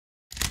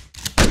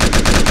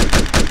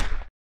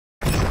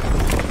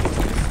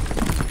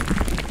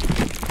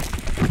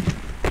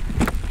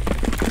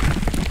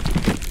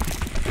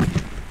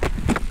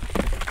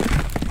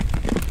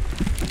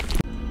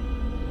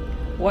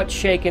What's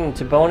shaking,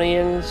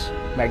 Tabonians?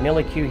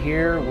 Magnioqu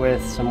here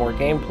with some more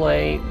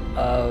gameplay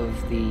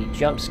of the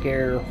jump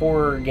scare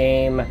horror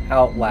game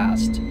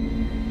Outlast.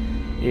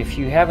 If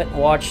you haven't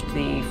watched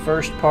the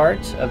first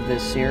part of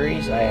this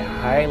series, I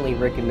highly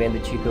recommend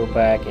that you go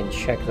back and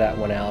check that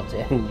one out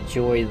and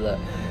enjoy the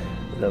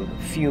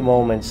few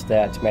moments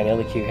that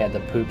Magnioqu had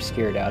the poop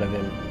scared out of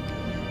him.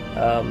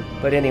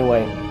 But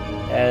anyway,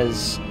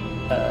 as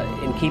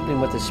in keeping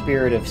with the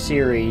spirit of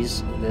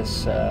series,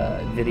 this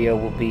video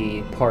will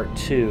be part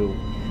 2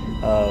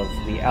 of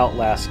the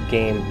Outlast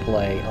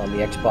gameplay on the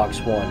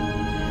Xbox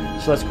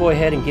One. So let's go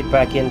ahead and get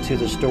back into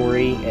the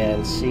story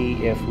and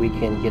see if we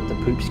can get the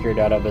poop scared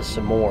out of us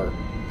some more.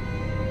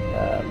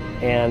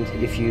 And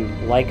if you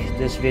like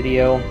this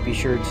video, be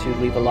sure to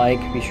leave a like,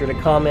 be sure to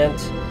comment,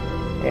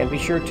 and be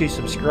sure to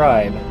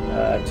subscribe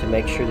to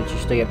make sure that you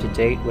stay up to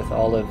date with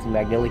all of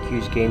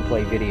Magnioqu's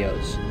gameplay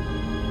videos.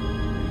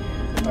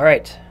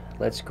 Alright,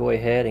 let's go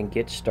ahead and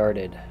get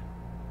started.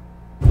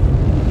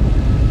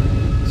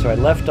 So I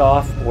left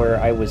off where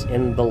I was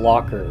in the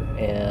locker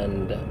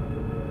and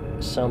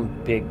some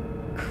big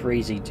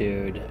crazy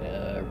dude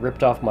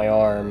ripped off my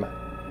arm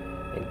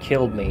and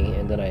killed me,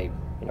 and then I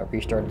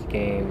restarted the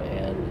game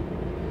and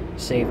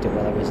saved him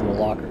while I was in the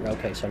locker.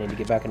 Okay, so I need to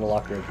get back in the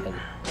locker again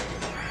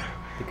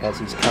because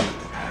he's coming.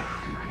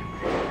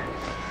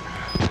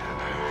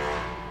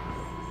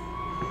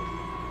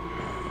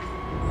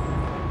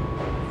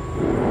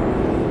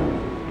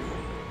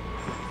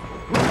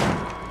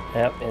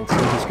 Yep, and so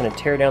he's going to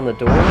tear down the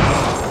door.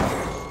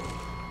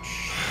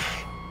 Shh.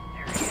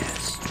 There he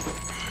is.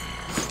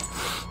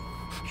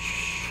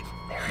 Shh.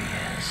 There he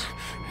is.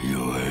 You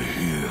were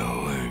here,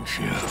 weren't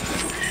you?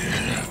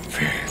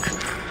 Pig.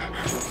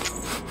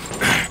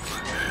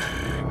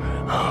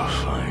 I'll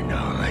find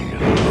out later,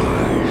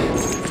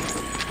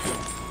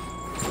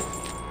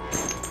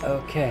 boys.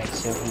 Okay,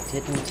 so he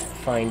didn't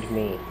find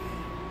me.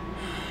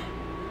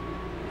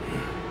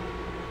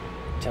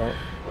 Don't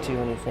do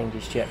anything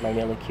just yet,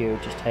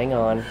 Magnioqu. Just hang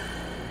on.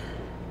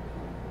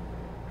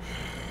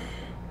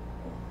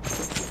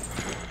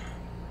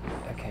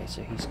 Okay,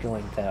 so he's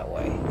going that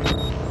way.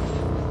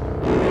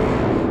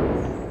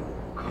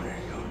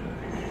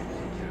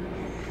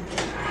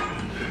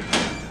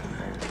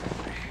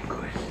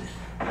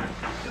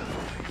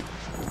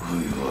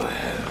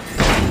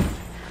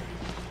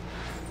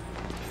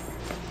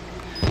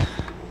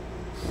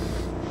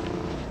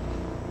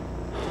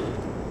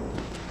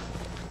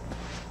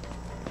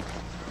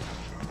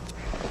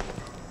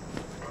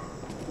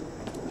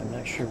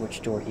 Sure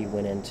which door he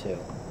went into,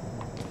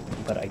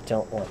 but I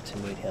don't want to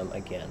meet him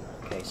again.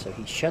 Okay, so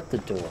he shut the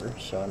door,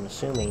 so I'm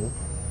assuming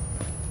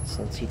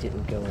since he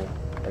didn't go,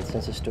 or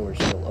since this door is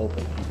still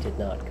open, he did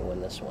not go in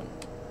this one.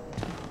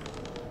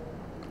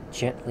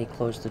 Gently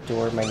close the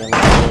door,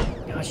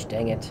 Magnioqu. Gosh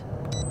dang it.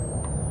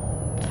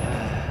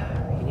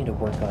 You need to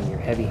work on your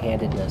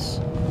heavy-handedness.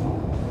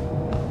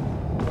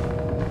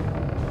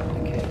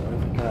 Okay, what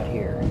have we got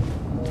here?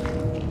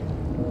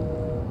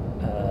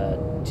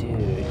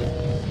 Dude.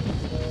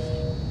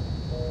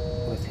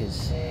 With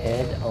his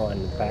head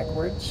on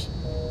backwards.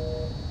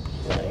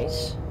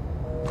 Nice.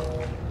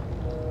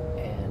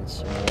 And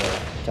some more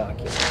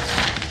documents.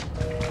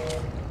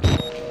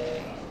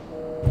 Okay.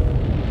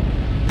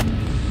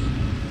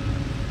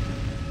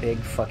 Big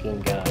fucking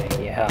guy,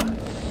 yeah.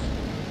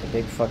 The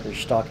big fucker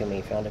stalking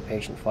me. Found a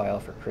patient file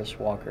for Chris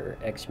Walker,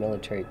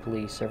 ex-military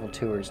police, several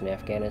tours in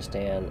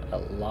Afghanistan. A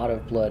lot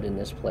of blood in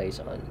this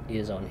place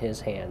is on his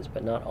hands,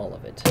 but not all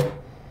of it.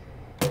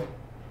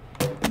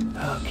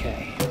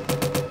 Okay.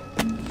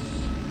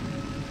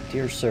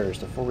 Dear Sirs,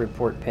 the full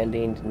report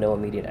pending. No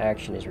immediate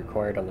action is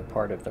required on the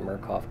part of the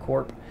Magnioqu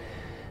Corp.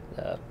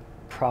 The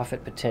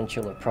profit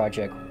potential of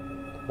Project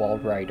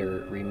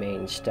Walrider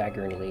remains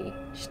staggeringly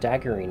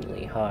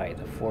high.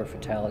 The 4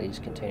 fatalities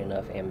contain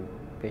enough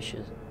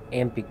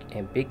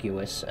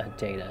ambiguous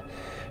data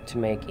to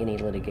make any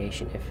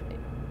litigation, if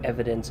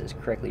evidence is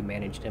correctly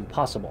managed,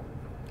 impossible.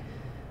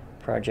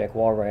 Project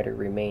Walrider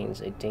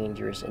remains a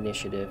dangerous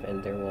initiative,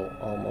 and there will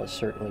almost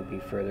certainly be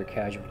further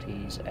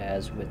casualties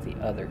as with the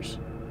others.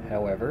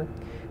 However,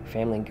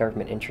 family and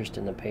government interest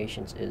in the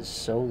patients is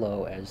so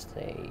low as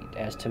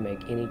to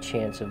make any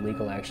chance of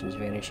legal actions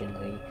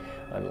vanishingly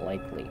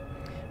unlikely.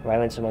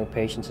 Violence among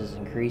patients is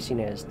increasing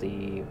as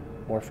the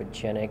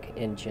morphogenic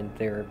engine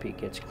therapy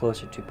gets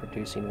closer to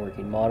producing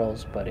working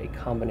models, but a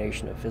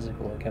combination of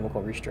physical and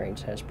chemical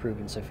restraints has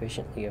proven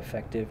sufficiently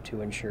effective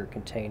to ensure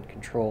contained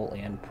control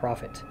and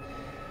profit.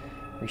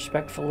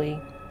 Respectfully,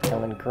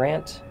 Helen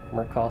Grant,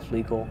 Magnioqu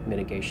Legal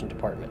Mitigation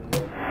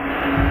Department.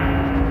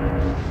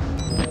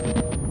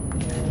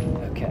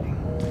 Okay.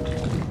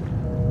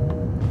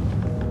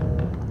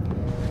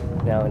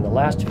 Now, in the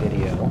last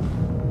video,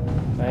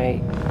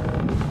 I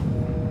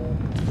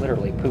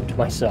literally pooped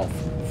myself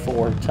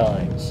 4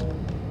 times.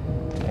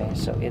 Okay,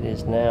 so it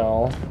is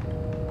now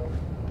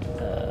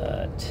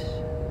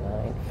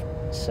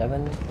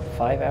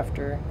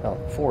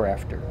 4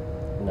 after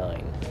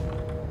 9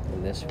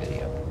 in this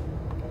video.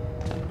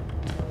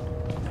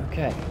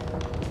 Okay.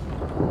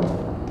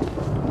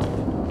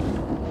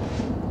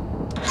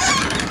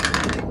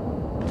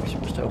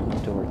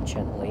 door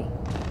gently.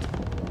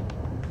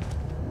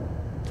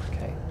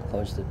 Okay,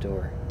 close the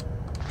door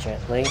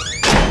gently.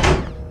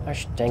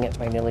 Gosh dang it,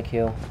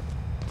 Magnioqu.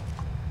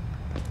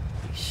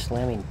 These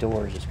slamming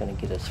doors is going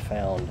to get us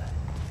found.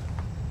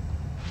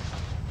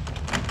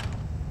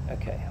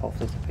 Okay,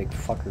 hopefully the big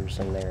fucker's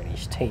in there and he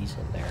stays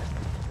in there.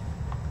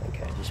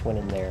 Okay, just went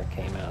in there,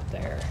 came out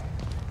there.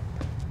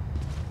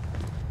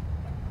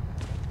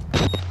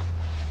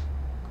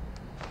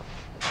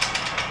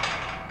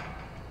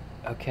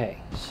 Okay,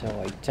 so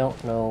I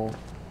don't know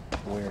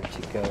where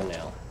to go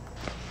now.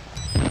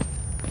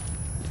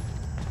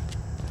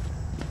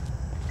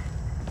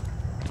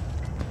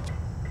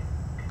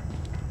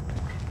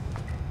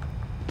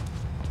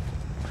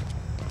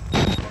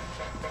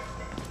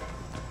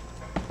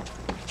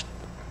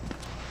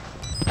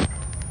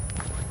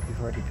 We've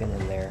already been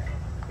in there.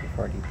 We've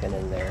already been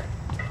in there.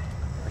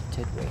 Or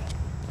did we?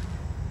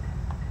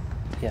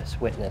 Yes,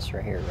 witness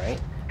right here,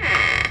 right?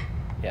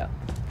 Yeah,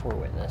 poor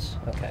witness.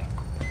 Okay.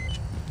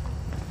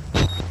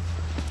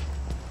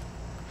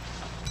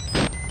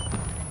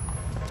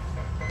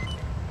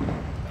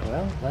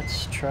 Well,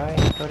 let's try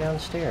and go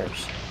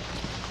downstairs.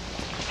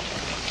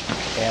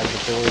 And the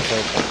door's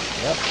open.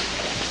 Yep.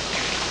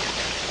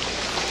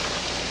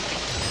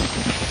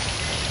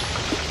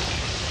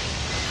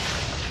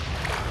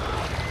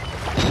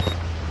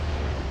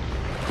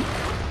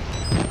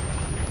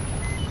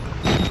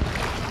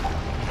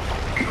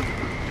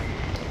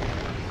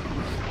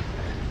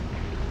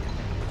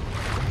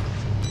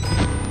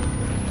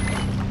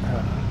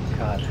 Oh,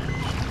 God.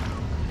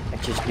 I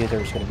just knew there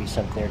was going to be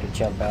something there to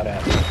jump out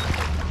at me.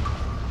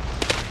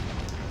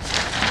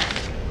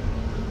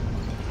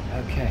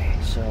 Okay,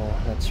 so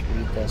let's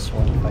read this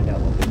one and find out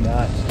what we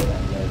got. So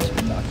that notes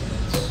and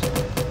documents.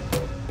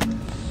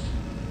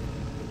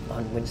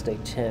 On Wednesday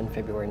 10,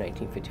 February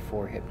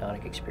 1954,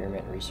 hypnotic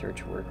experiment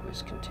research work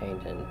was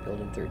contained in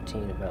Building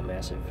 13 of Mount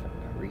Massive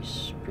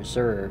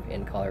Preserve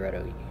in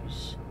Colorado,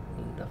 using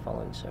the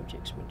following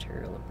subjects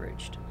material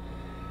abridged.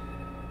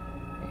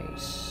 A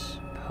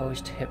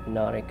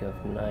post-hypnotic of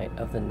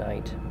the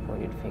night,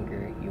 pointed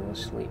finger, you will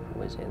sleep,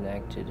 was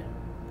enacted.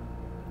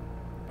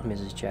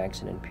 Mrs.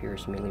 Jackson and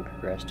Pierce immediately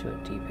progressed to a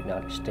deep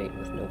hypnotic state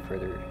with no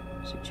further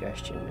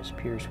suggestion. Miss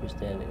Pierce was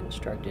then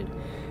instructed,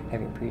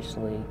 having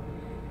previously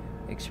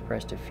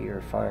expressed a fear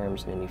of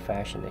firearms in any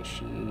fashion, that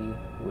she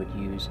would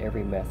use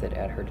every method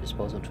at her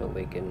disposal to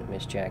awaken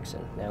Miss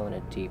Jackson, now in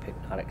a deep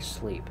hypnotic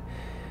sleep.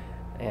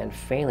 And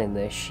failing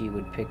this, she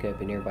would pick up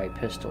a nearby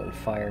pistol and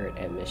fire it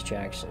at Miss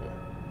Jackson.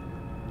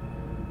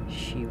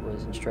 She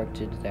was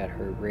instructed that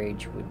her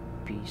rage would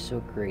be so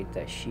great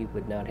that she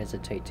would not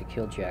hesitate to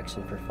kill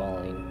Jackson for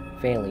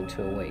failing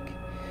to awake.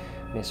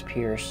 Miss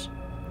Pierce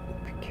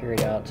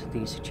carried out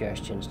these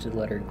suggestions to the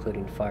letter,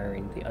 including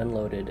firing the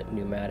unloaded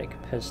pneumatic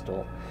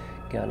pistol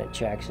gun at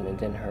Jackson and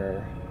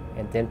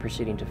then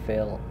proceeding to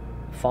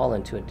fall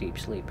into a deep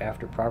sleep.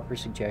 After proper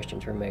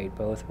suggestions were made,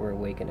 both were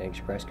awakened and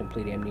expressed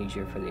complete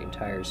amnesia for the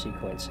entire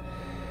sequence.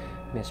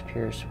 Miss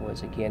Pierce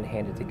was again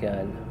handed the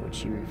gun, which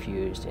she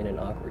refused in an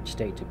awkward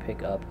state to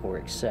pick up or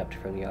accept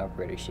from the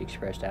operator. She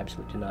expressed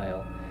absolute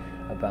denial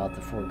about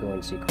the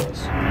foregoing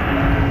sequence.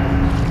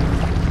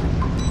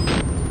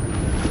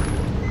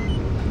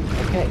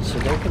 Okay, so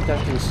they're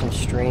conducting some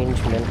strange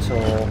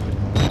mental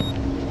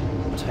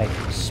type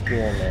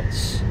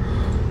experiments.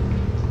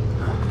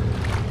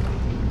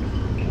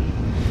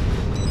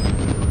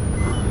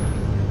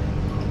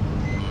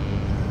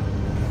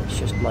 It's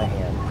just my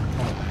hand.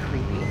 Oh,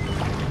 creepy.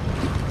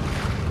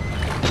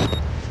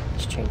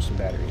 Let's change some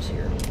batteries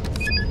here.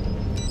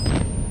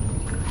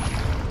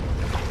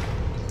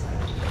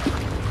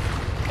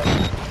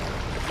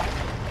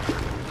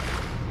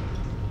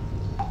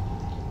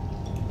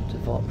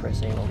 Default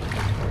press anal to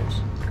get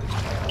towards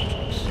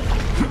objects.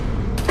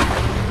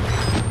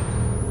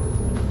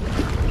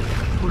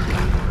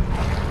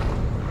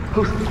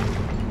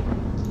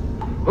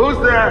 Who's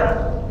there?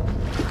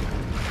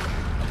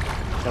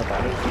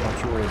 Nobody. Don't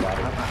you worry about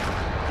it.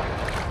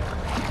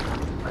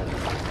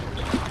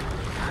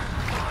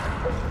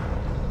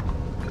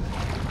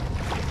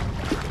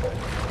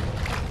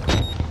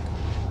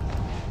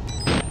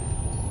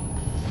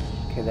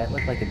 Okay, that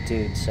looked like a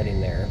dude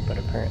sitting there, but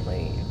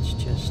apparently it's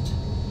just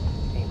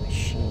a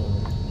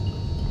machine.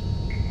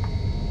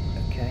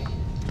 Okay.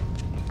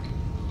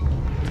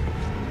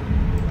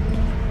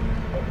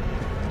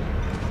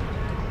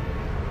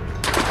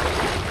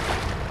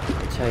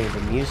 I tell you,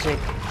 the music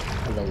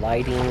and the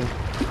lighting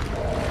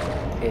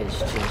is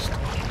just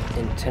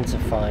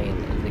intensifying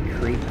the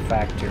creep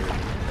factor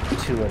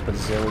to a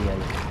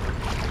bazillion.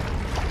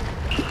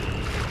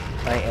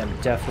 I am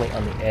definitely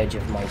on the edge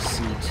of my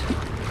seat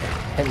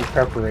in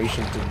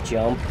preparation to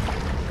jump.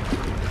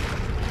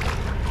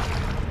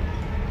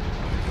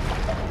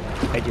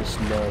 I just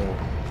know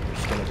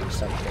there's going to be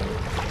something.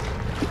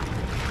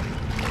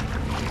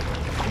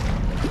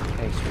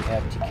 Okay, so we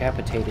have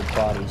decapitated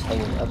bodies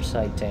hanging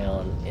upside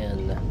down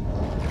in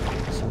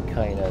some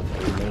kind of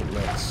a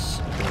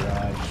maintenance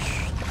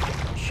garage,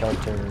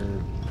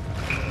 shelter,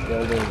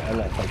 building. I'm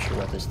not quite sure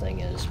what this thing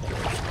is, but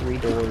there's 3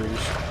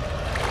 doors.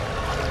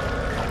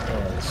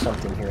 and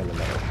something here in the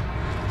middle.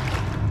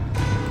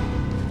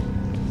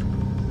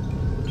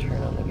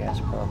 Turn on the gas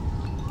pump.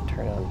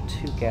 Turn on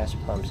 2 gas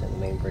pumps and the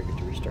main breaker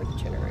to restart the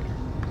generator.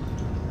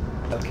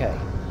 Okay.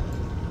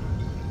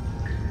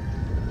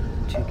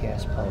 2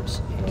 gas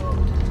pumps,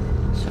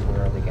 and so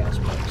where are the gas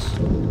pumps?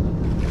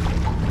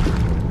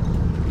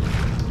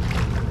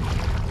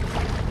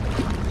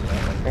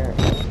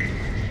 Apparently.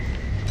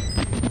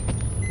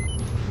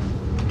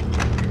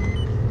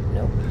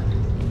 Nope.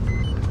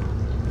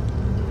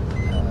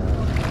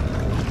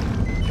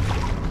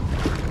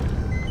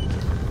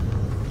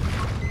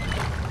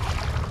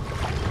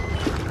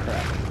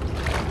 Crap.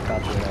 I'm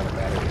about to run out of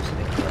batteries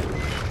again.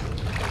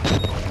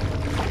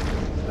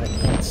 But I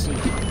can't see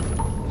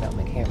without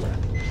my camera.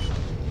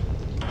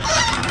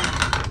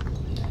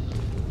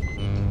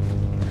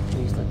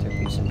 Please let there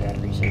be some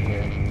batteries in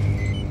here.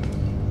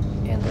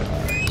 And there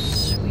are.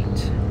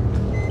 Sweet.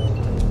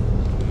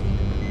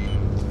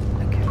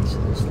 Okay, so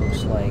this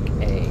looks like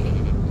a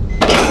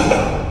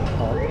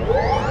pump.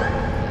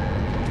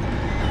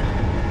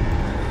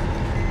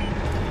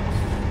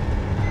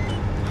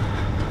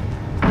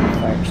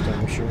 Fire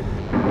extinguisher.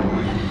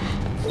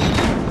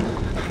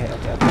 Okay.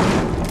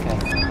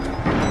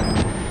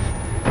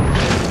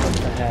 What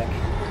the heck?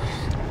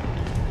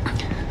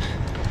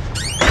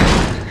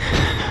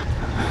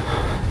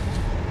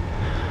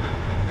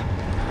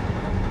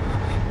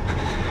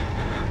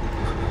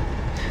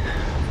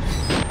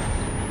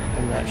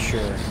 I'm not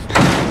sure.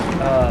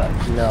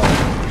 No.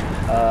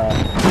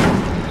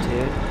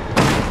 Dude.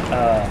 I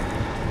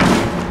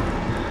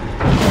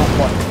don't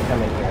want to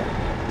come in here.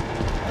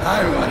 I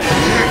want to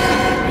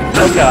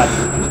Oh god.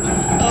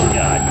 Oh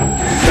god.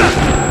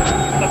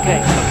 Okay.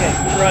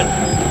 Run.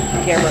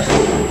 Camera.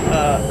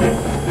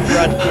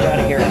 Run. Get out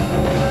of here.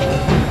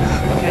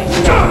 Okay,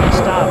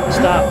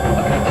 stop.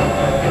 Okay.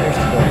 There's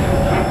the door.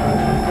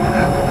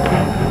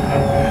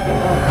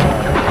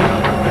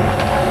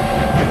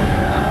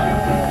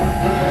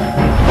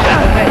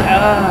 Okay,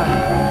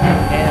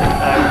 and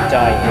I'm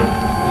dying.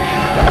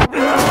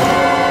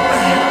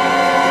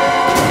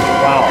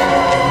 Wow.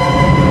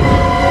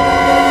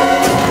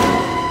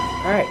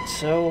 Alright,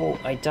 so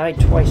I died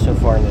twice so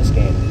far in this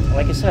game.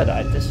 Like I said,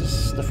 this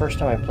is the first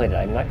time I played it.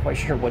 I'm not quite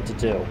sure what to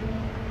do.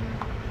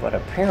 But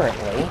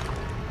apparently,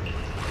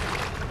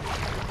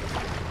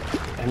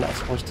 I'm not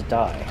supposed to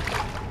die.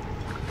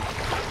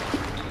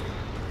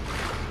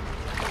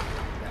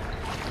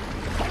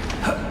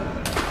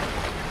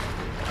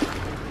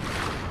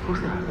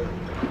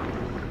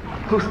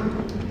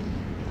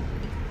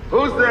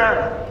 Who's there?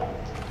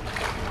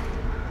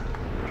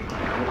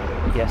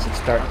 Yes,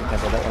 it's dark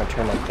because I don't want to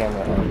turn my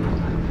camera on.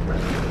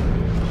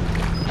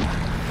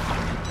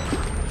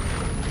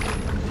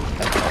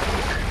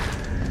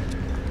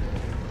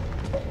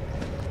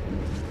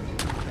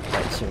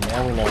 Alright, so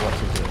now we know what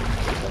to do.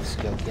 Let's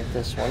go get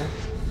this one.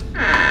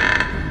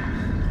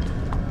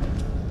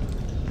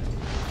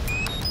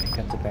 Pick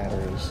up the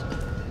batteries.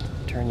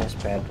 Turn this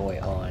bad boy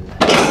on.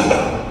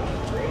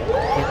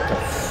 Get the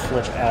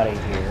flip out of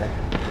here.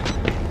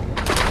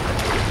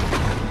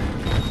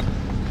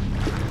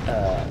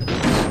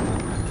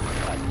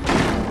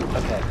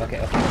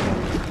 Okay.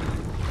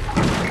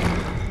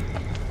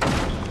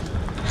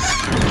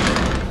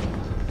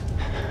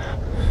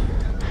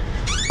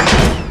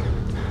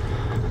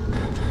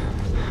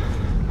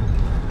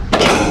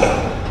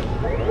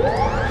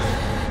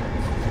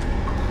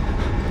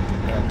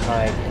 And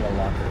hide in a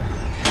locker.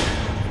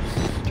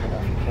 Turn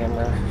off your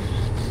camera.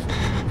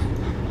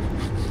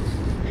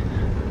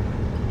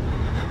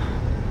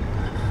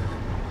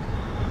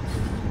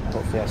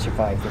 Hopefully I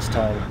survive this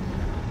time.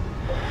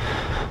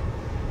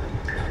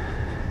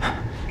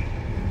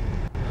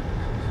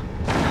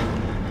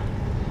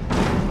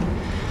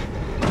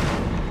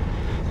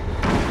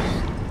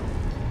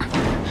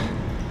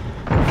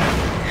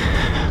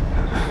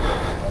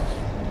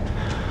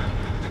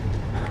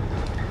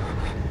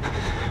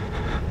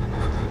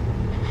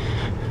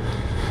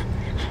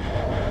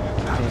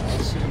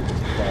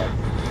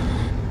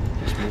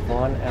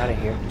 Out of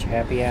here. Get your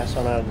happy ass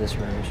on out of this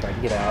room. Try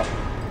to get out.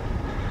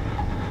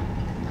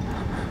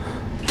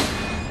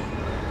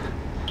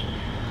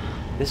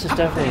 This is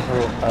definitely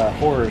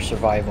horror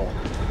survival.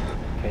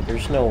 Okay,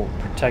 there's no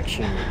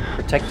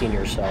protecting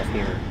yourself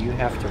here. You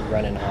have to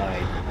run and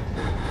hide.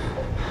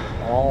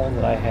 All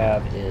that I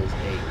have is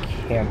a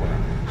camera.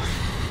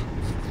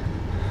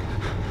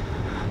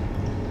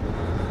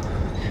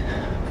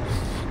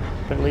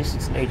 But at least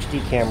it's an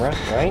HD camera,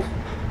 right?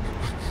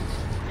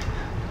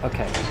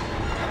 Okay.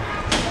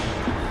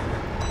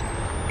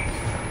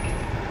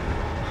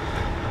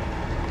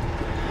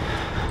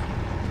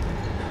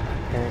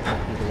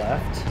 Apparently he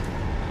left.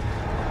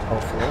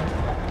 Hopefully.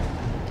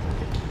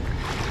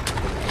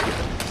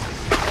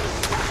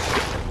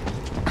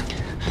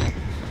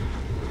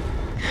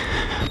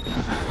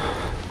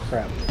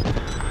 Crap.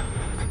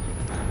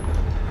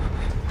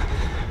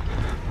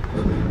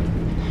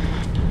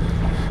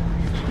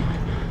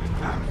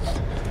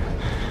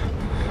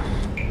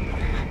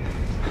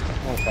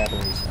 More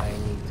batteries. I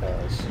need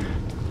those.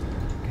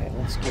 Okay,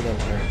 let's Let's get in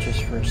here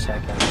just for a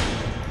second.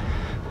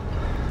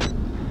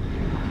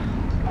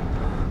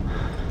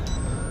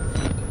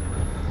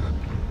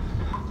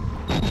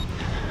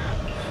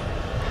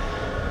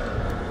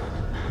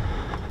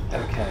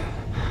 Okay.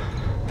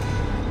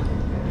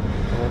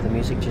 Well, the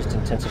music just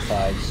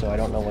intensified, so I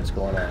don't know what's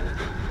going on.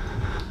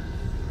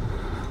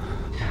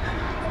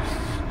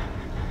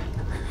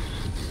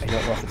 I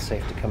don't know if it's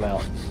safe to come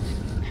out.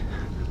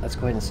 Let's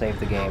go ahead and save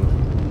the game.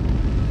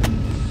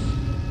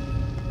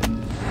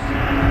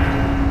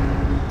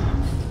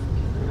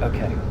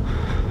 Okay.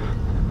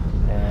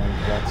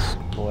 And let's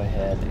go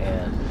ahead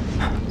and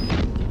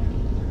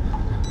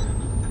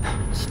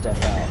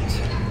step out.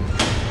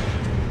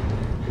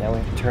 Now we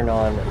have to turn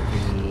on the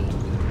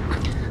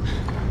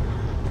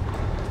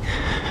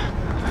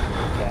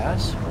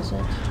gas, was it?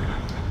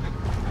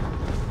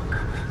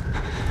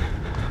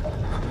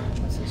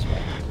 What's this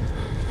way?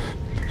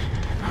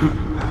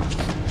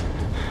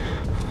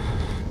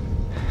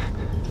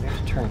 We have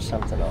to turn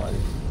something on.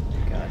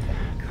 God,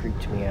 that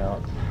creeped me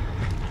out.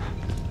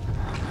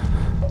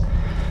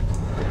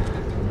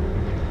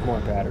 More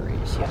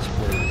batteries, yes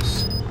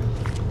please.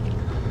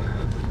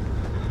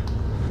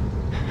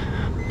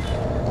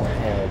 More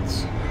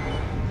heads.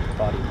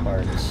 Body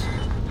parts.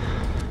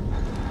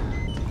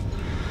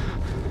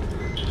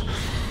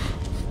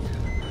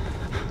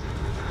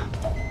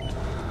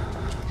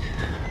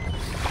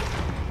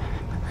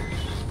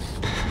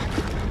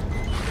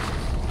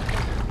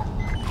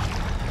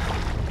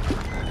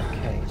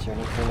 Okay, is there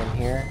anything in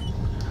here?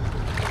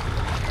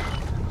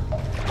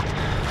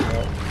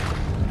 Nope.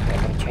 Okay,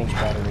 I'm gonna change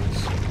batteries.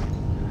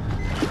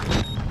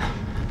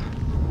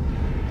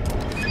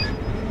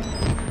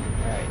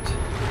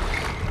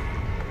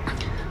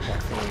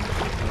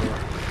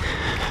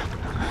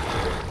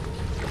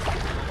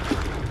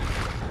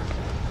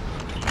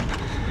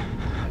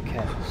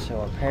 So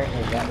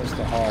apparently that was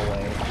the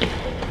hallway,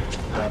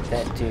 but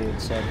that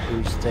dude said,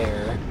 "Who's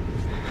there?"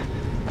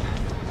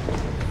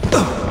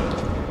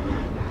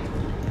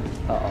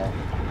 Uh-oh.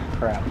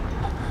 Crap.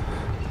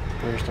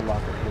 Where's the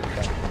locker? Here we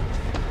go.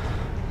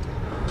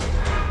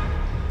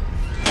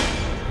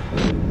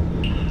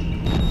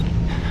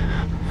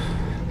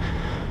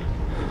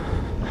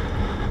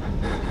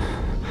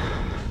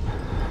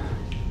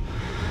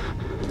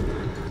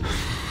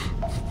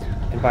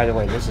 And by the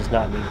way, this is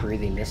not me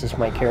breathing, this is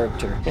my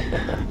character.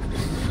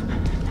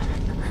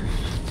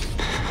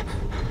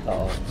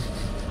 Uh-oh.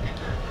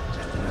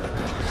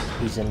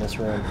 He's in this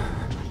room.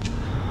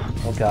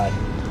 Oh god.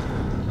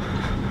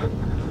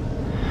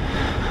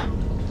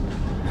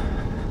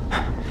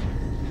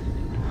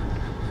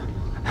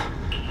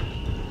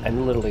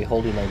 I'm literally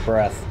holding my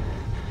breath.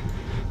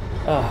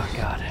 Oh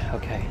god,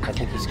 okay, I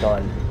think he's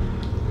gone.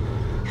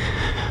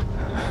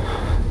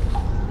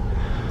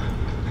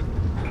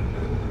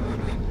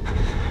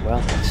 Well,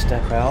 let's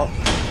step out.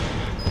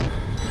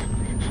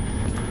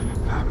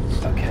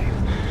 Okay.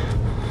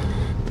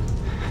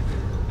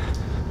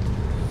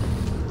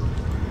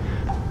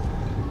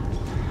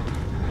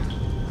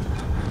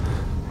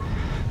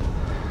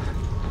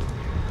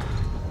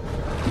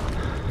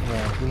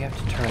 Yeah, we have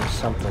to turn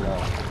something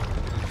on.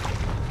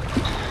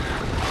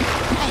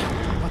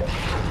 What the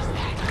hell is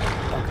that?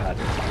 Oh god.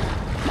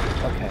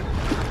 Okay.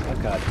 Oh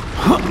god.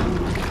 Oh god.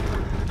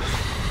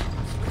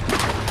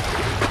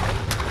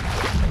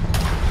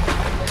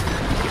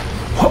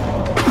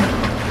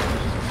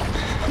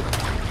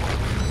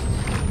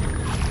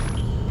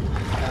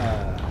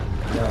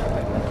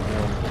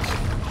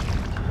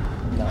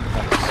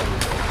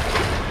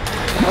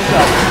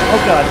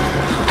 God.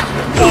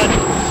 No,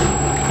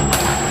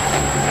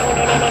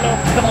 no, no, no, no.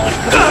 Come on,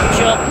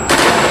 jump.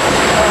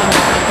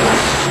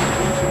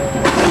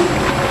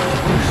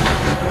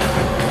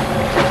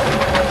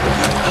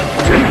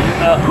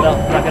 Oh, no,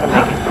 not gonna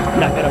make it.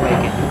 Not gonna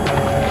make it.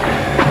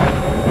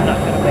 Not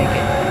gonna make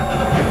it.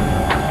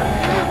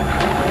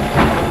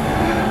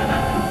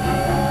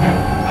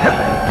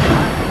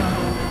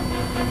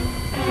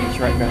 He's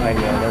right behind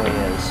me, I know he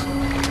is.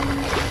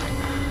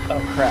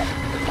 Oh crap.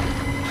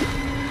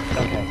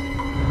 Okay.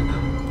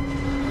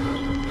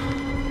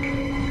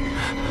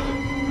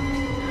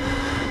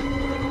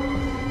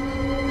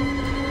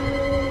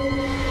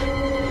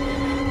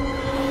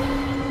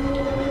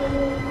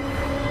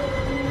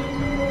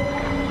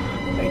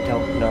 I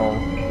don't know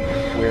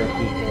where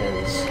he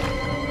is.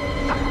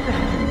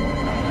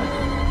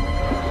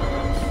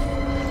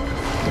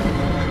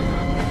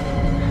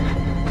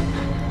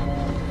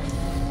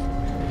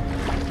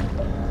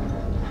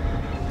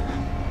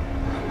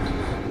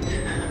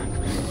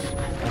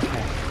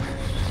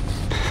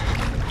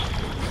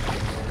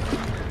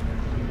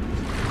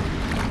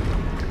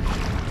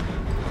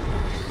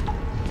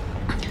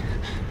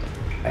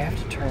 I have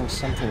to turn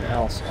something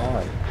else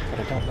on, but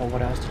I don't know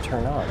what else to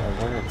turn on or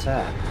where it's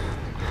at.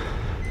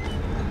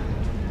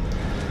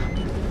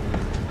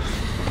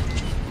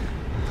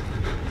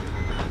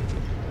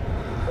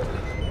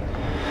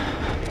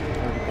 I've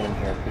already been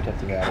here, picked up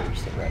the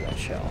batteries that were on that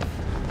shelf.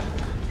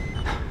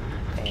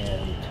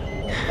 And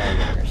went down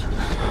there, so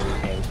this is where we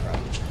came from.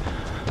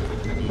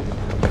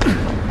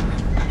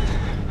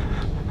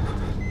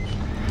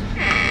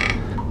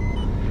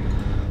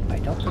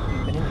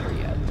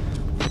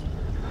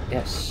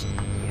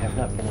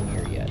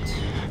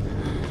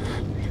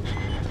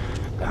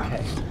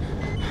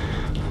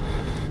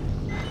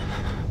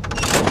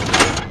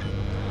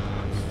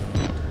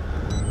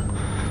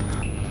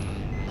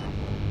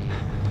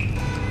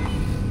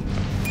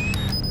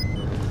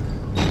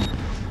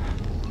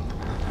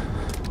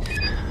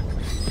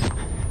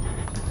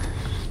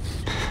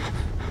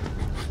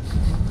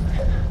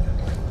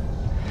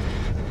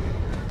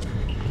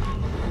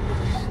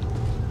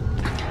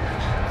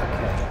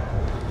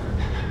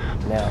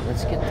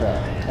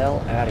 hell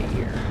out of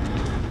here.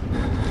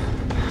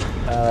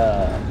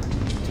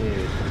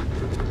 Dude.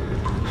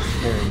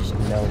 There is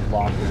no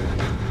locker.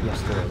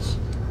 Yes, there is.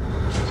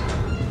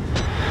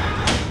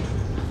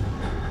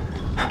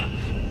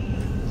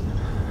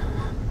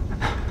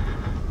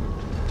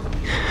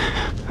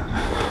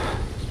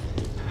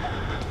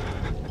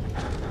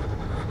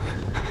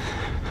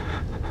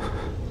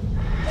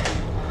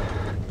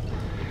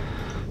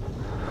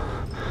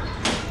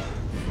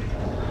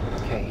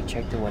 Okay, he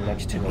checked the one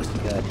next to me.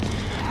 Good.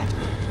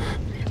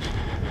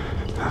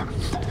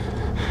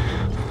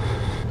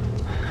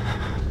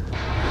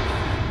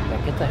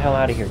 Get the hell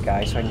out of here,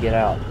 guys, so I can get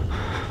out.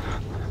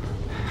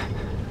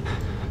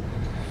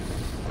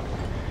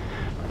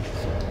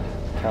 So,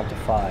 count to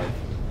 5.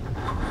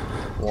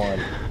 1,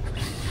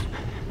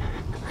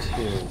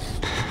 2,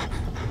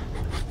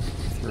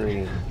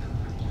 3,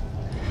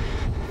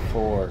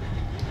 4,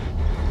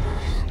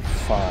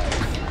 5.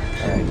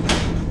 Alright.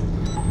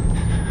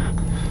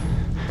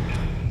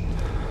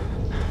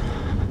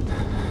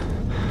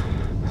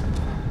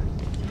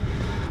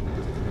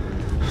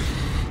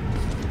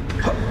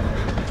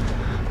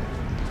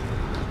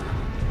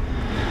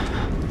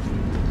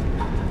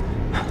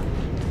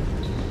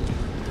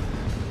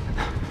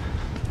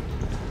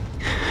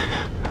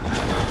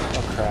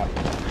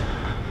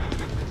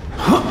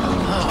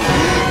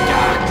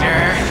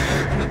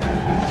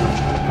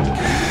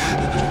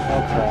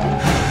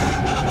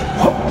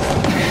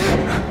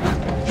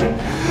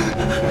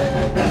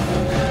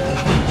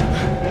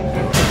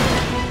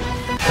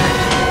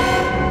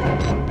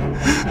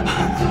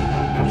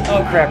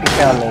 Oh crap, he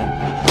found me.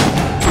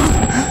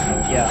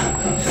 Yeah.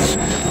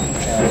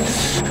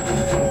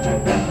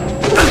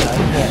 I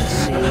can't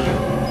see.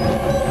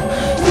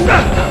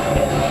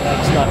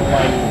 It's not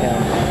blinding him.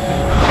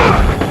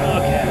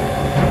 Okay.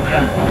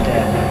 Yeah, I'm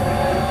dead.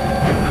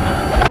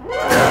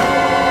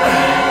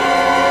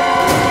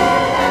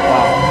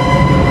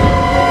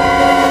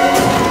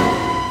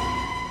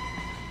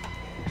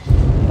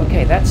 Wow.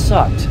 Okay, that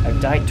sucked.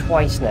 I've died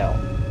twice now.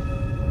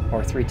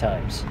 Or 3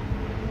 times.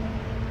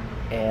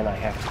 And I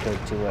have to go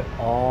do it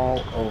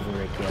all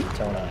over again,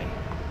 don't I?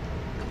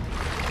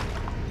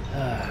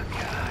 Oh,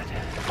 God.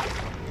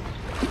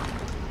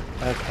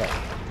 Okay.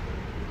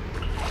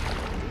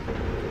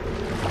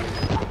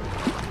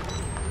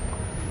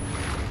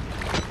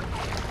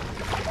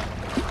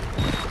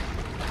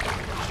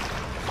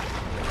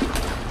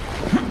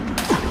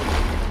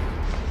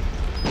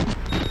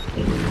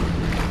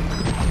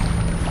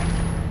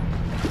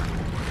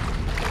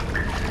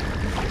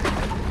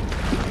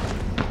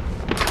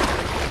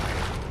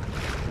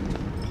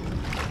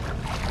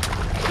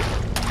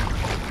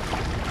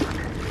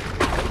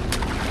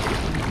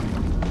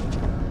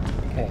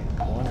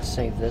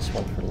 Save this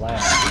one for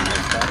last,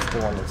 because that's the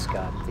one that's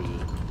got the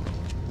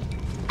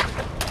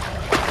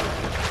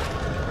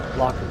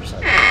lockers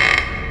on it.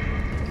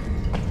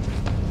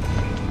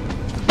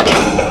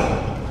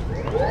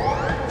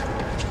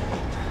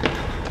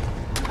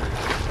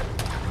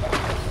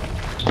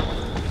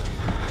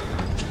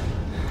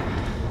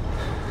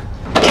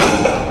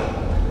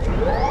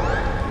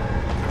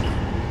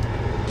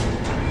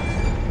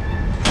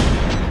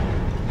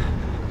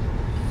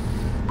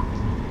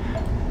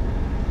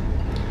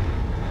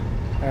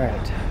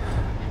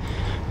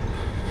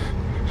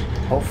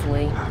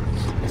 Hopefully,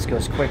 this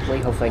goes quickly.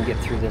 Hopefully I can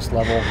get through this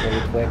level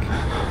really quick.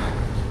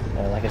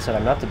 Like I said,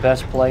 I'm not the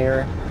best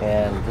player,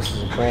 and this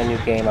is a brand new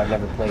game I've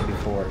never played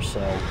before, so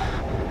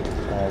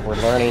we're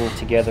learning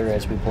together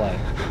as we play.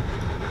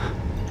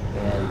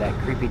 And that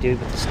creepy dude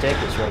with the stick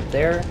is right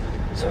there,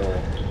 so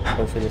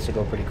hopefully this will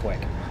go pretty quick.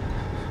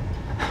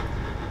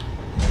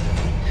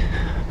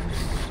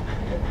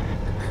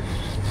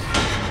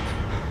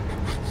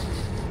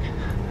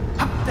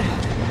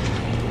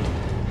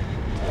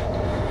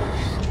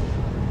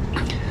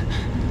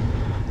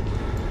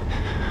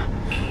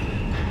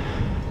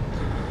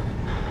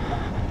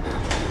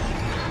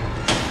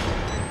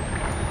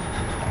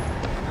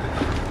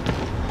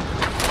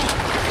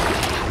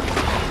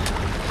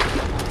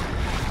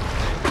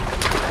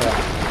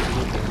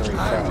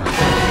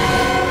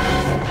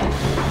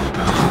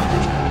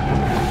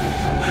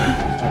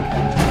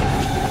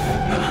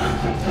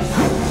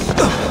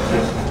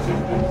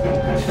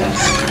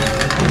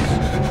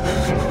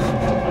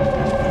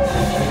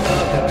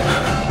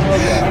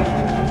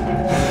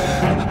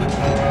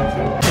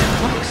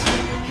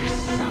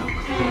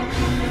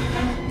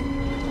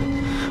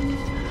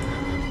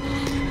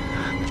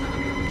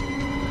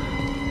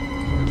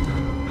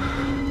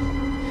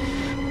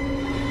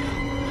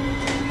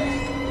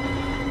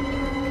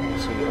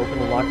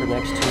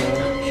 Next to me,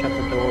 shut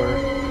the door.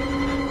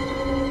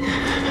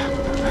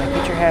 Now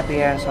get your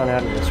happy ass on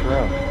out of this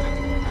room.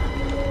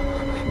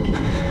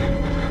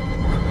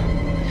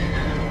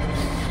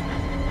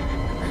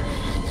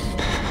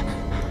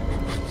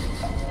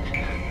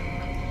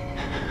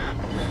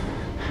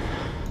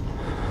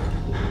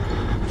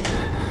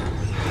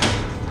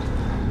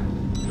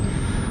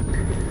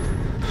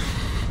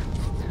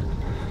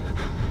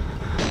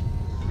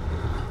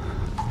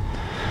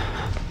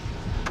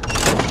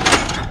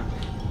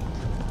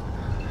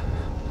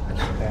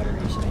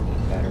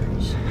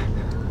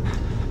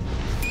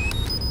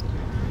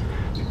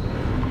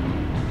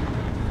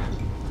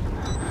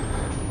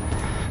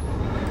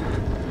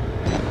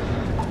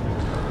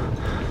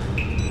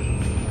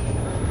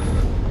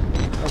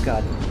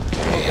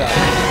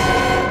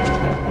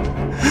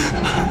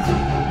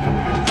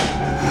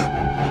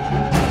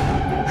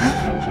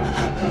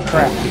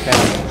 crap, he found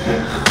me.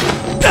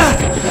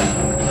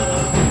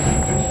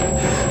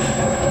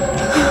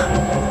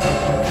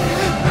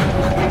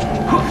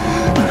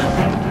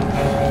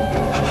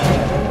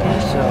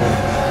 So,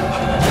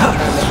 I'm trying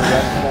to make a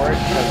run for it,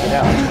 try to get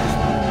out.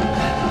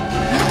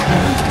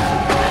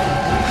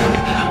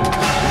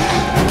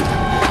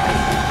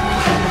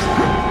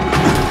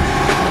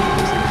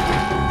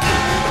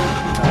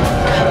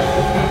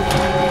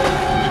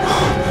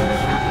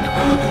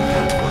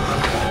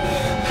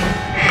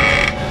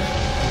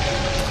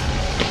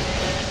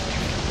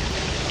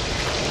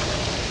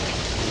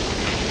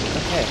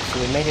 Okay, so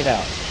we made it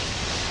out.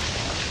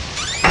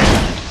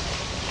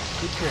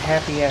 Keep your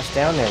happy ass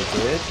down there,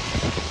 dude.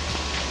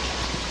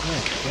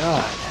 Oh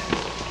God.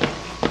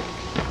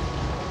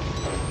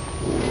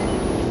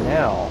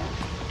 Now.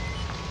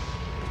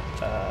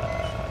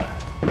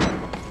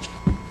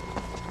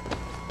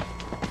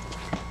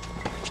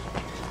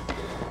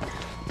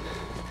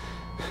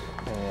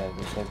 Yeah,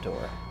 there's no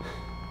door.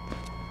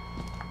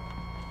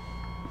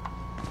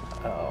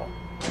 Uh-oh.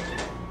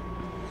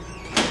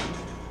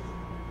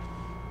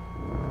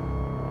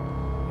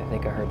 I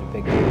think I heard the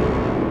big dude.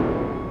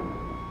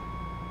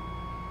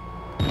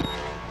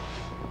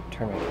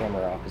 Turn my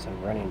camera off because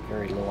I'm running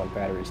very low on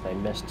batteries and I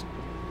missed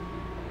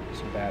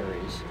some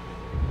batteries.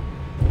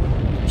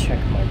 Check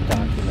my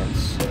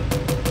documents.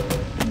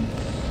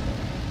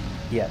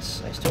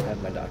 Yes, I still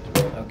have my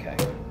document. Okay.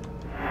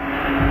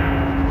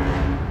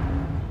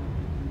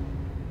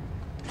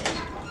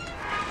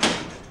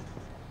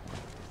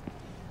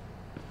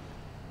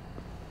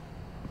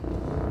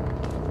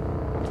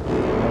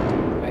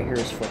 I hear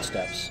his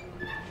footsteps.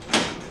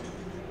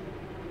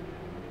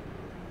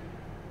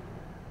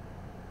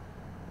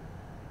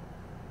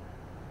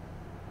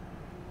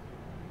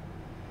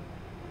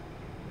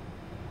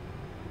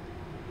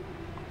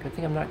 Good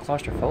thing I'm not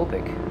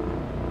claustrophobic.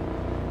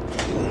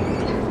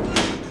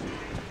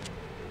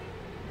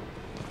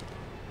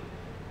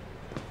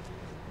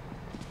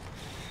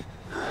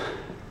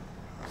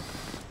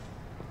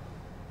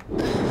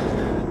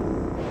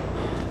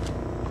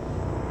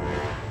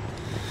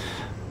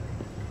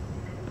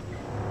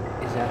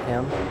 Is that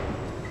him?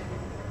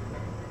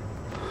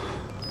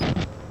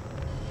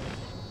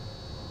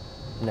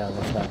 No,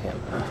 that's not him.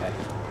 Okay.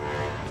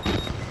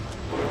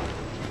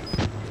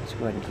 Let's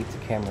go ahead and keep the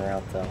camera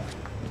out though.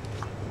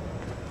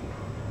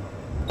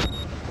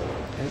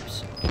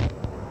 Oops.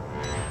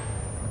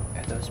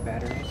 Are those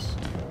batteries?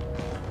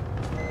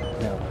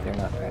 No, they're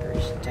not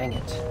batteries. Dang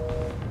it.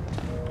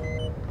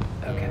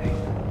 Okay.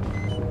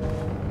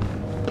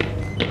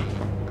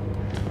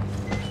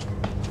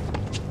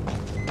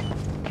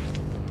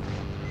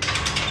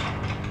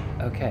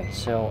 Okay,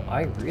 so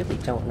I really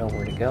don't know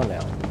where to go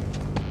now.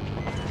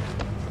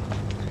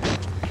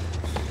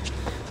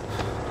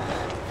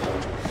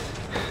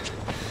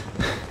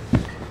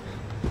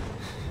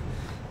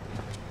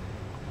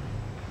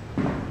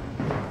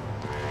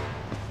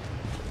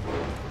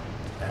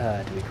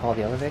 Do we call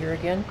the elevator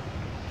again?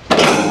 No,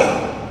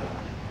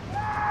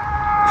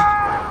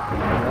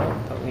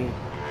 but we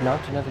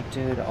knocked another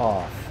dude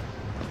off.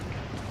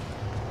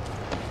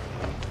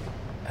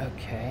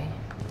 Okay.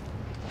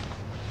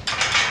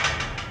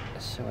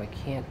 So I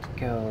can't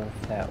go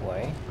that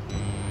way.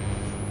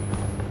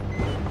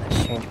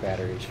 Let's change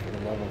batteries for the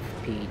love of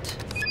Pete.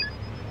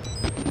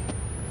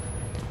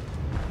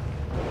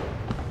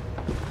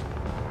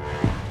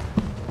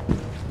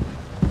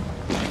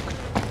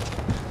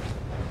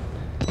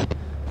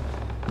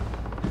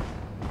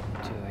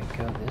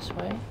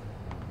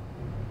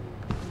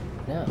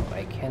 No,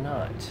 I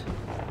cannot.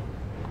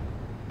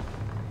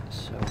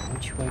 So,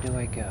 which way do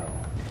I go?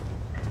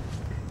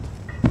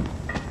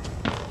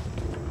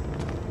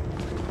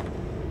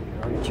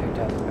 I already checked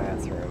out the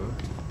bathroom.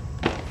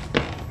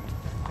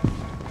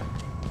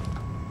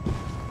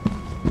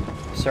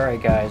 Sorry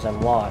guys,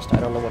 I'm lost. I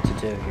don't know what to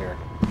do here.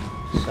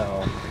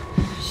 So,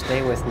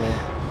 stay with me.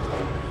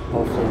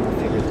 Hopefully we'll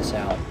figure this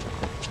out.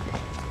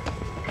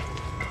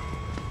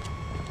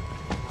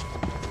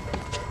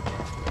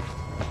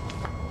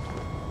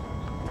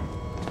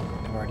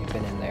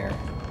 Been in there.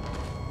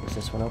 Is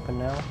this one open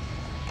now?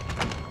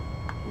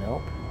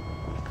 Nope.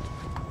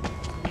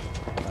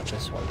 How about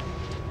this one?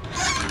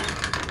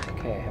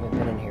 Okay, I haven't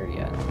been in here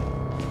yet.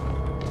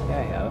 Yeah,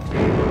 I have.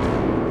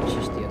 It's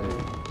just the other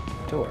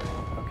door.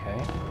 Okay.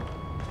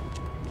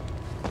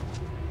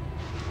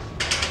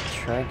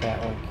 Tried that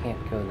one.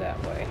 Can't go that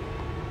way.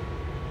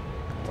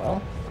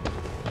 Well.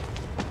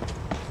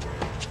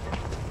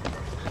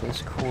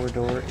 This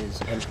corridor is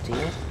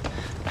empty.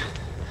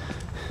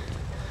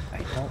 I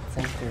don't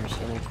think there's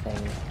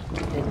anything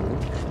hidden.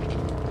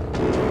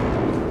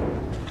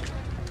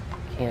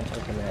 Can't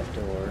open that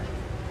door.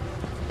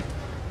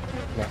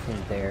 Nothing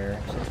there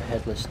except a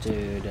headless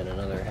dude and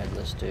another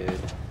headless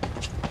dude.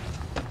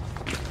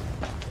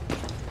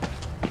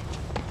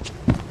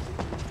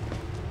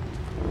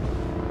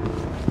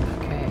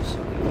 Okay, so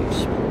we've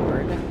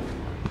explored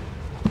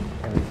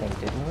everything,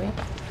 didn't we?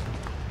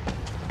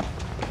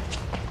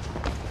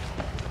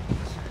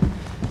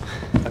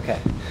 Okay,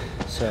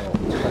 so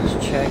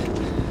let's check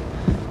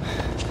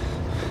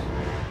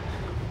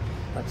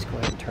Let's go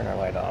ahead and turn our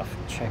light off.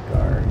 Check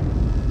our...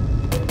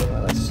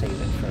 Well, let's save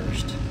it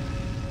first.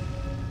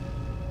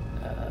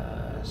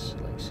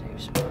 Select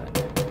save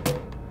spot.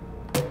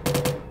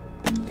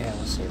 Yeah,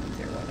 we'll save it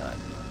there. Why not?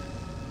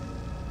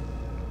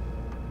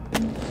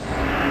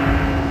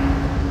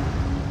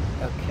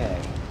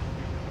 Okay.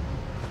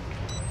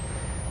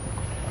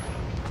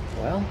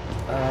 Well,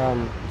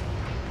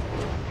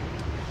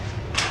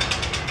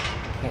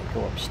 can't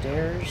go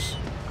upstairs.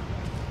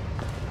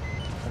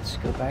 Let's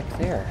go back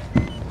there.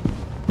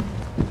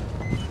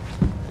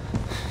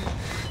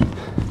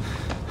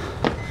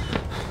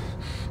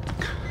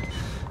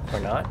 Or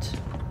not.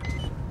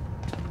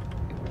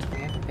 We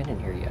haven't been in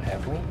here yet,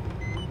 have we?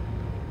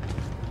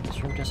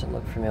 This room doesn't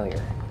look familiar.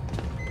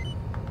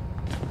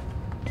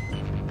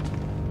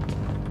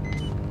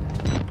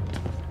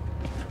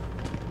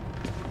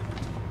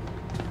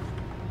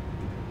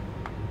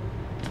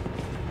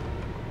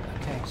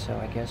 Okay, so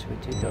I guess we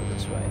do go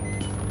this way.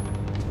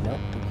 Nope,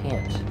 we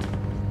can't.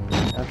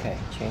 Okay,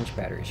 change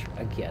batteries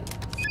again.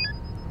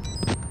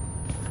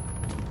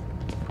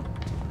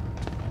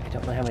 I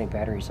don't know how many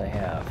batteries I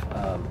have.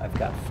 I've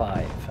got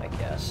 5, I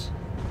guess.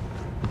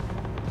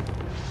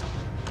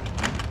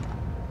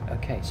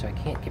 Okay, so I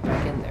can't get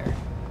back in there.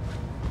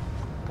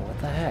 Well, what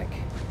the heck?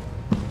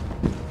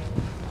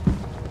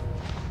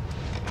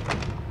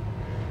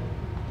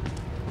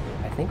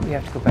 I think we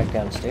have to go back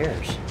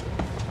downstairs.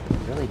 We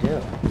really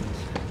do.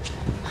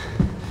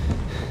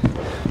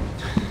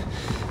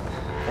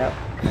 No,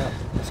 no,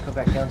 let's go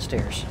back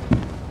downstairs.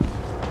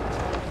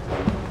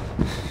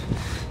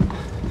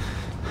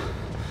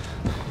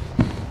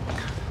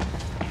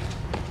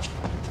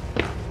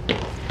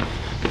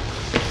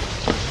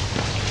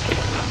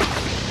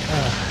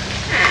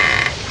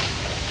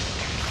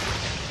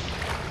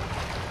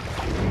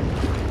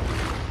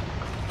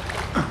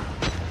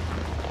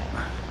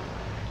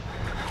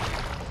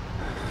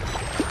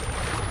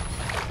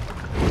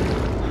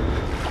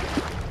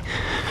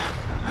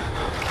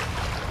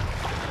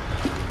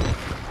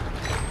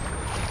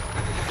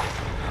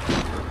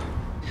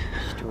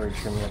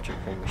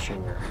 Electrical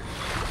machinery.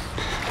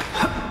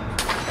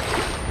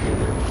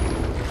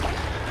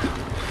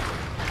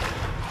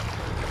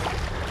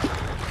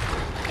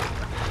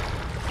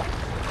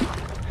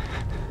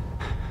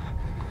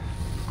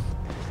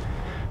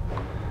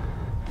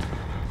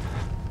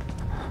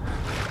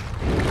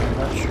 I'm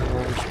not sure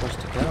where we're supposed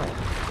to go.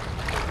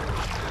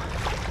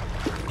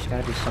 There's got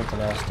to be something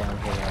else down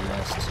here that I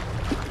missed.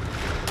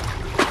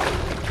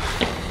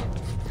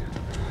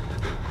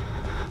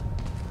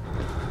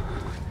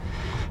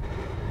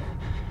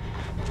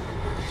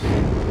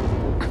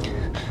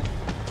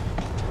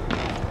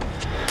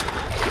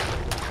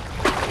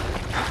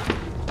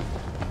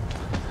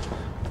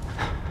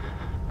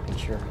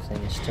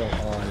 Everything is still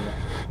on.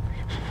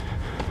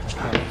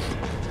 Okay.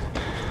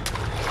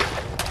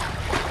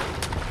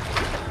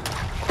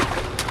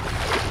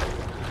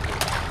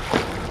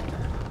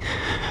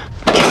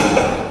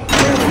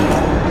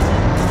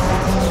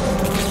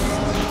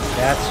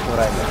 That's what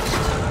I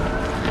missed.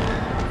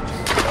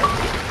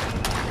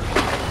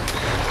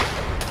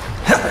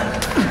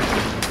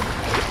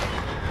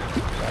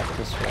 Not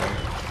this one.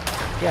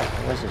 Yeah,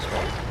 it was this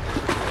one.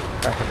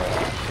 Cracking.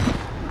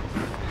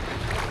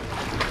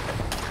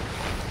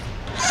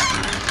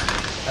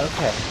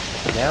 Okay,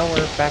 now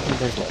we're back in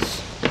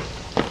business.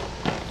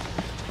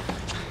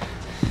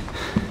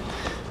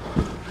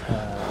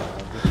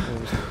 Which way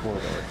was the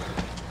corridor?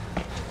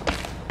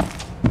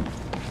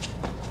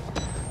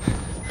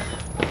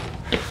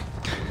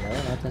 No,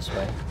 not this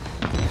way.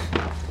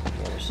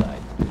 The other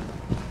side.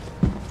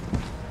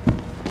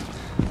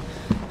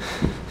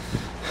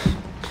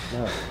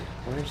 No,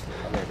 where's the...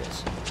 Oh, there it is.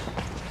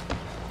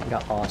 I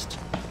got lost.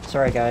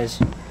 Sorry, guys.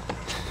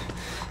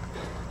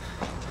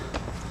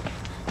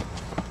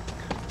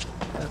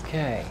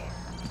 Okay.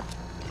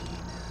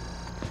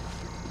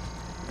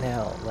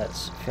 Now,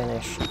 let's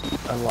finish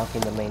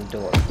unlocking the main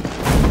door.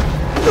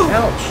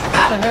 Ouch!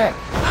 What the heck?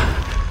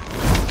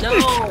 No!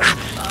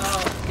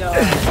 Oh,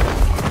 God.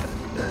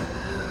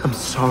 I'm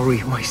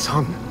sorry, my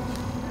son.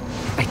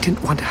 I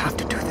didn't want to have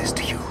to do this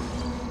to you.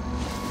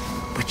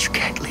 But you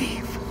can't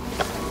leave.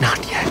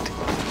 Not yet.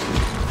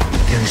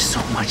 There is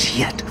so much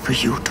yet for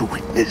you to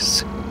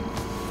witness.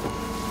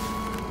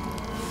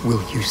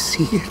 Will you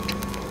see it?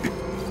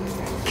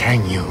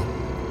 Can you?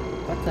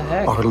 What the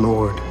heck? Our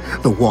Lord,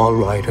 the Wall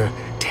Rider,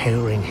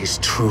 tearing his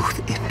truth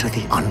into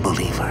the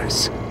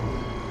unbelievers.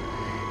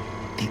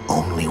 The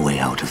only way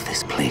out of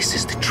this place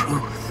is the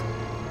truth.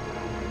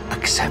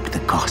 Accept the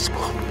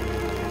gospel,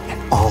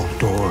 and all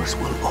doors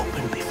will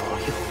open before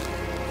you.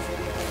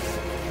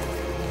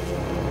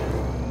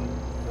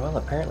 Well,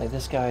 apparently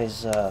this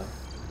guy's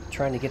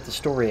trying to get the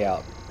story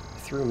out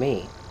through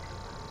me.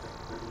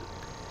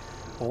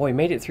 Well, we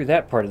made it through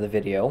that part of the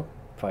video,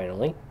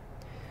 finally.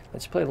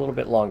 Let's play a little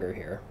bit longer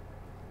here.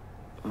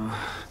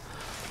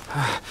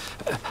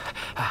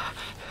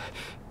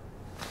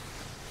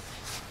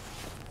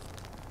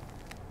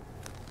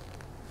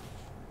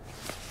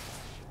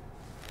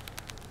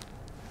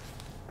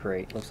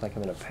 Great, looks like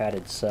I'm in a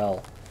padded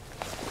cell.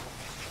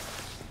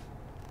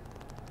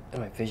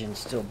 My vision's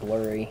still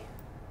blurry.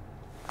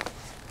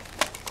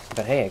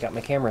 But hey, I got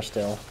my camera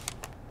still.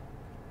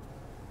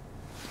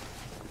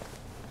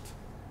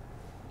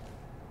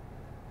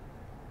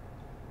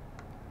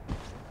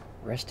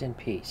 Rest in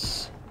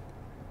peace.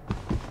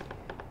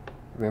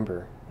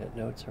 Remember that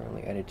notes are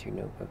only added to your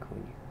notebook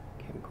when your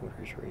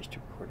camcorder is raised to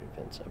record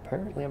events.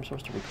 Apparently I'm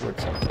supposed to record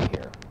something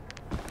here.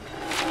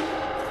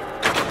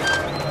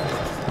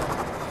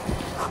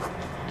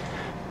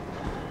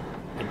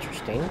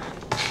 Interesting.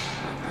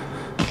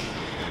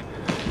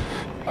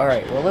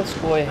 Alright, well let's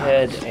go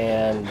ahead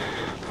and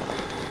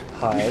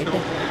hide.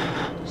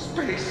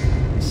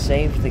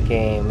 Save the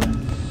game.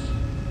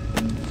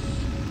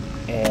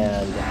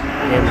 And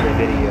end the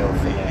video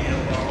for now.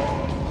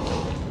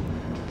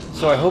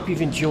 So I hope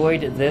you've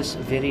enjoyed this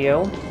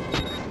video,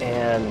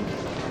 and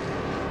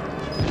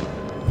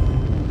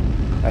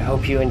I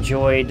hope you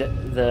enjoyed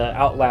the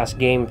Outlast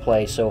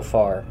gameplay so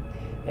far.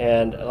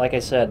 And like I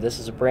said, this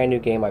is a brand new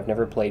game I've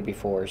never played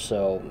before,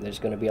 so there's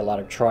going to be a lot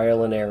of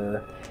trial and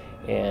error,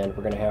 and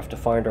we're going to have to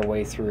find our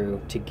way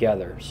through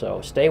together.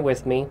 So stay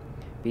with me,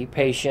 be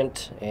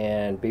patient,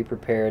 and be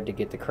prepared to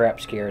get the crap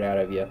scared out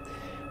of you.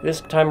 This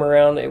time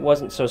around, it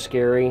wasn't so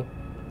scary,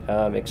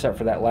 except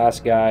for that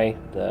last guy,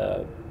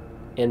 the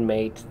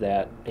inmate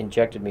that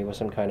injected me with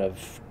some kind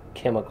of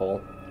chemical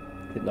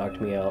that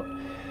knocked me out.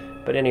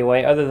 But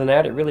anyway, other than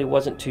that, it really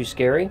wasn't too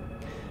scary.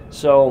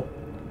 So,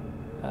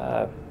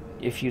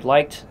 if you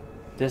liked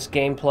this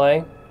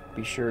gameplay,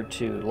 be sure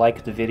to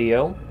like the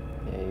video.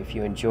 If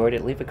you enjoyed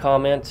it, leave a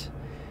comment.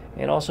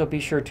 And also be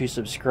sure to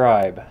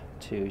subscribe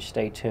to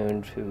stay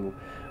tuned to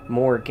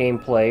more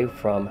gameplay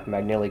from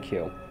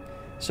Magnioqu.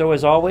 So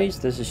as always,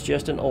 this is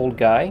just an old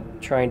guy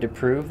trying to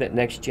prove that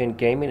next-gen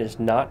gaming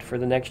is not for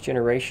the next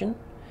generation,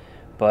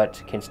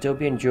 but can still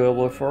be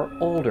enjoyable for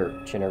older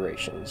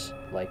generations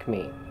like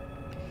me.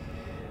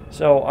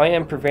 So I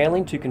am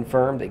prevailing to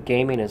confirm that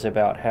gaming is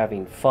about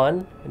having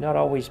fun and not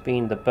always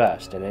being the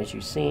best. And as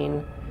you've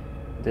seen,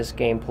 this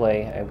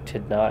gameplay I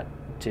did not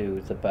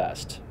do the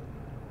best,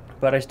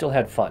 but I still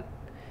had fun.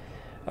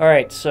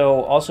 Alright,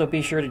 so also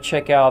be sure to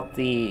check out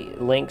the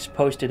links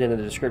posted in the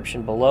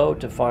description below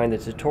to find the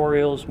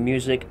tutorials,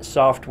 music,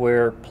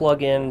 software,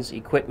 plugins,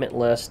 equipment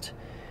list,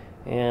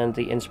 and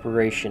the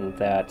inspiration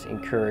that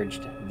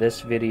encouraged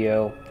this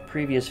video,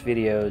 previous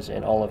videos,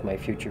 and all of my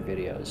future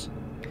videos.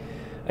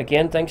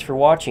 Again, thanks for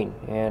watching,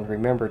 and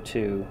remember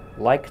to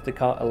like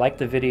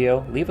the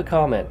video, leave a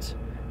comment,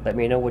 let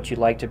me know what you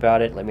liked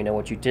about it, let me know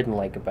what you didn't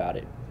like about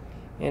it,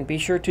 and be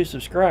sure to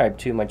subscribe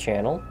to my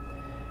channel.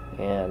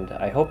 And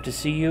I hope to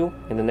see you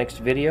in the next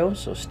video,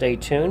 so stay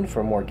tuned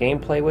for more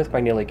gameplay with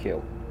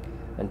Magnioqu.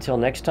 Until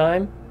next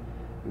time,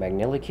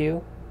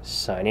 Magnioqu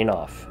signing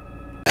off.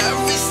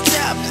 Every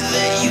step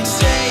that